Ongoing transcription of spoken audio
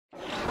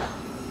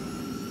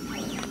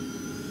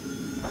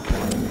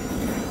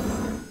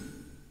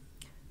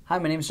Hi,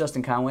 my name is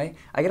Justin Conway.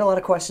 I get a lot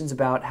of questions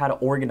about how to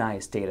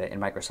organize data in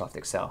Microsoft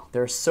Excel.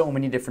 There are so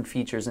many different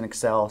features in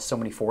Excel, so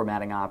many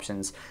formatting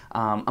options.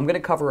 I'm going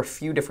to cover a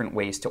few different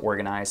ways to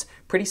organize,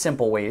 pretty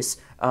simple ways,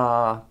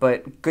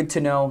 but good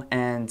to know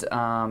and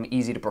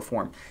easy to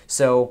perform.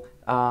 So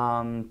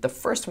the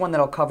first one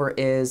that I'll cover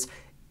is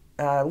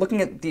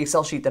looking at the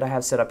Excel sheet that I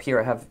have set up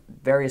here. I have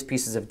various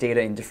pieces of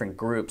data in different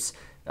groups.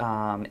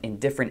 In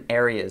different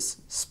areas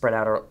spread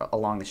out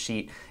along the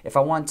sheet. If I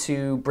want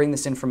to bring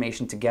this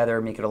information together,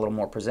 make it a little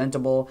more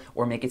presentable,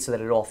 or make it so that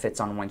it all fits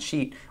on one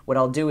sheet, what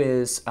I'll do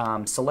is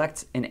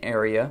select an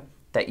area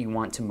that you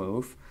want to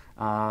move.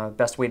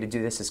 Best way to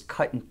do this is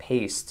cut and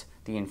paste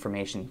the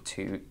information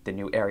to the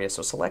new area.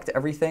 So select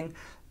everything,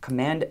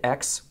 Command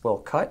X will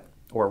cut,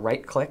 or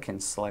right click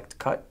and select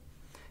cut,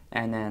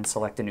 and then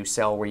select a new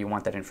cell where you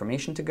want that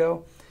information to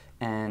go,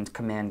 and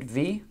Command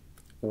V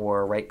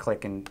or right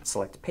click and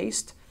select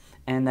paste,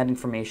 and that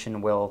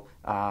information will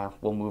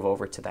move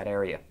over to that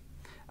area.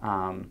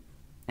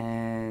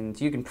 And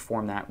you can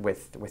perform that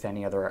with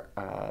any other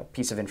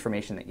piece of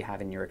information that you have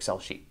in your Excel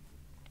sheet.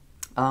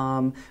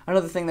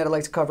 Another thing that I'd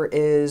like to cover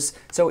is,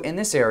 so in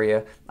this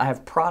area I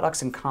have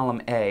products in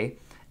column A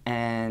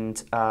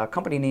and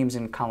company names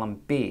in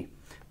column B,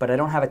 but I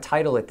don't have a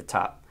title at the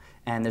top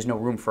and there's no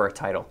room for a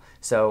title.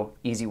 So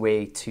easy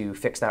way to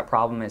fix that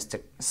problem is to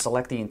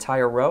select the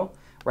entire row,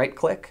 right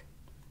click,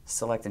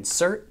 select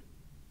insert,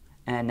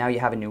 and now you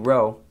have a new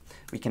row.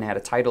 We can add a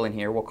title in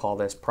here. We'll call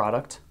this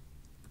product,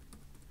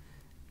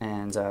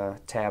 and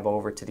tab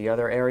over to the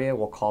other area.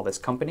 We'll call this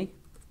company,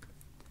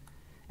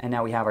 and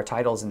now we have our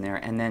titles in there.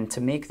 And then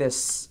to make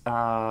this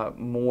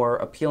more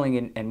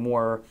appealing and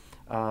more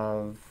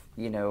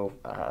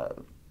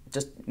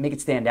just make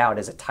it stand out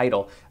as a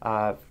title,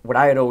 what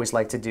I'd always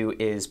like to do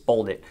is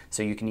bold it.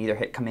 So you can either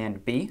hit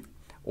Command B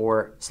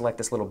or select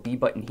this little B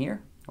button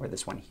here or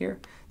this one here.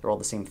 They're all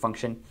the same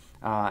function.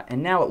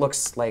 And now it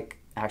looks like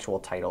actual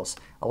titles.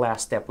 A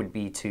last step would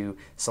be to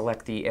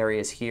select the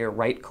areas here,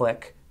 right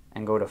click,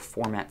 and go to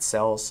Format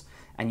Cells,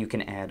 and you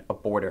can add a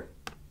border.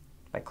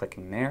 By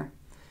clicking there,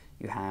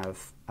 you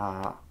have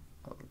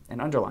an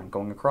underline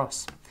going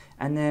across.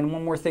 And then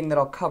one more thing that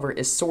I'll cover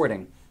is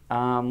sorting.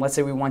 Let's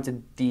say we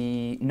wanted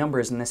the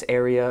numbers in this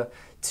area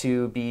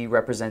to be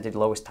represented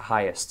lowest to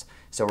highest.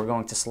 So we're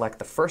going to select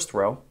the first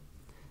row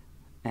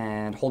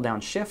and hold down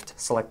Shift,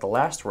 select the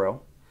last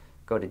row,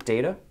 go to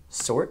Data,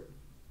 Sort,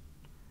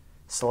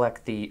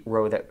 select the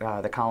row that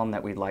the column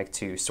that we'd like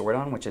to sort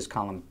on, which is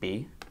column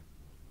B.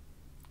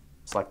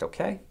 Select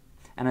OK,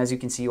 and as you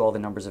can see, all the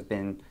numbers have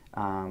been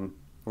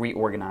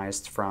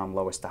reorganized from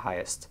lowest to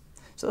highest.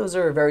 So those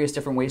are various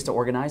different ways to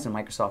organize in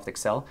Microsoft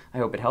Excel. I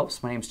hope it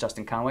helps. My name is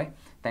Justin Conway.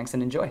 Thanks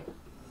and enjoy.